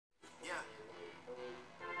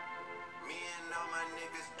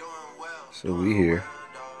So we here.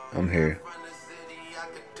 I'm here.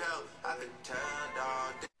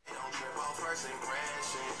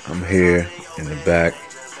 I'm here in the back,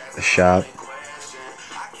 the shop,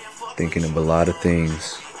 thinking of a lot of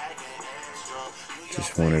things.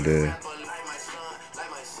 Just wanted to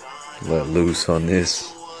let loose on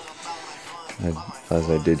this as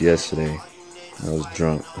I did yesterday. I was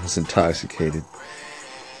drunk. I was intoxicated.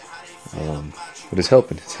 But it's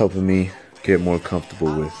helping. It's helping me get more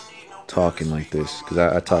comfortable with talking like this. Because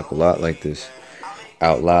I talk a lot like this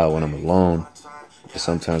out loud when I'm alone. But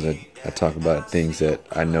sometimes I talk about things that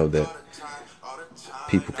I know that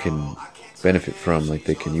people can benefit from. Like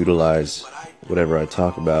they can utilize whatever I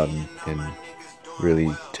talk about and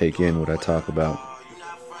really take in what I talk about.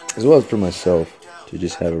 As well as for myself to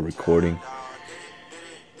just have a recording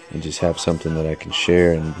and just have something that I can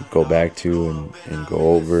share and go back to and go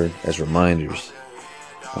over as reminders.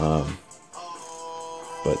 But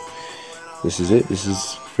this is it. This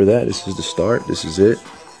is for that. This is the start. This is it.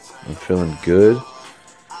 I'm feeling good.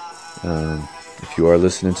 If you are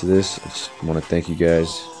listening to this, I just want to thank you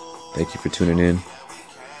guys. Thank you for tuning in.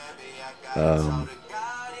 I'm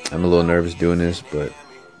a little nervous doing this, but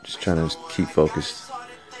just trying to keep focused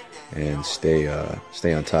and stay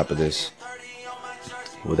on top of this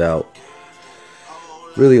without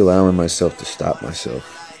really allowing myself to stop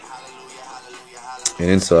myself.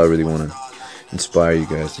 And so I really want to inspire you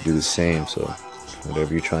guys to do the same. So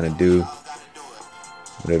whatever you're trying to do,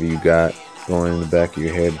 whatever you got going in the back of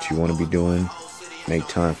your head that you want to be doing, make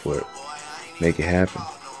time for it. Make it happen.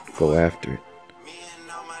 Go after it.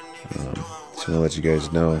 Just want to let you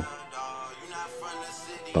guys know.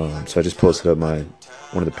 So I just posted up one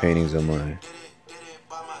of the paintings on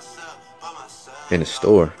in the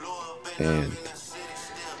store, and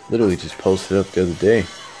literally just posted up the other day.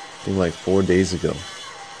 I think like 4 days ago,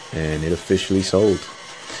 and it officially sold.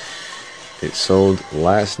 It sold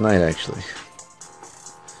last night actually.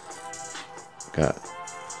 Got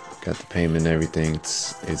the payment and everything.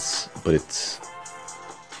 It's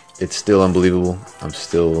still unbelievable. I'm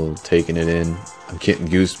still taking it in. I'm getting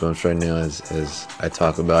goosebumps right now as I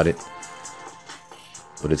talk about it.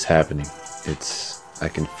 But it's happening. I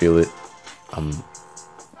can feel it. I'm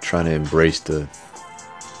trying to embrace the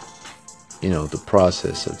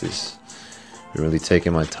process of this. I'm really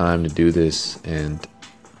taking my time to do this, and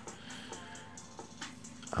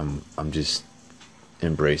I'm just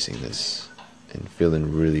embracing this and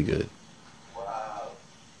feeling really good.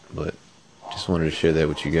 But just wanted to share that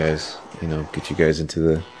with you guys, get you guys into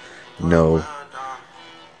the know,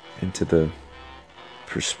 into the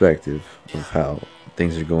perspective of how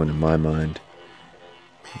things are going in my mind.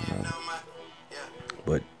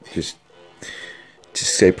 But just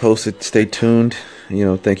stay posted, stay tuned.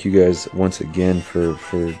 Thank you guys once again for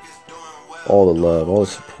all the love, all the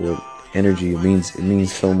support, energy. It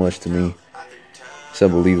means so much to me. It's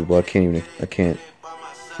unbelievable. I can't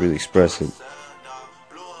really express it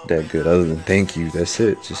that good other than thank you. That's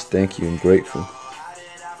it. Just thank you. I'm grateful.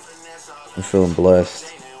 I'm feeling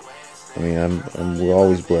blessed. I mean, we're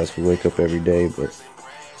always blessed. We wake up every day, but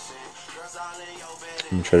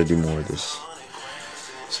I'm gonna try to do more of this.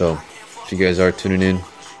 So if you guys are tuning in,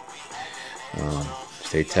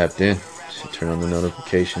 stay tapped in. Just turn on the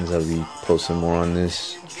notifications. I'll be posting more on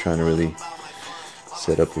this. Trying to really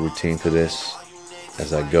set up a routine for this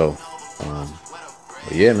as I go.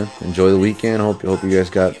 But yeah, man, enjoy the weekend. Hope you guys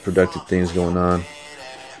got productive things going on.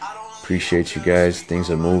 Appreciate you guys. Things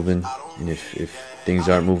are moving, and if things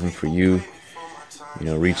aren't moving for you,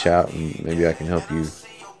 reach out and maybe I can help you.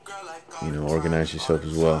 Organize yourself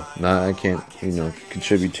as well. Now I can't,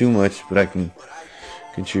 contribute too much, but I can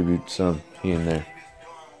contribute some here and there.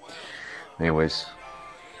 Anyways,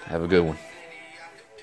 have a good one.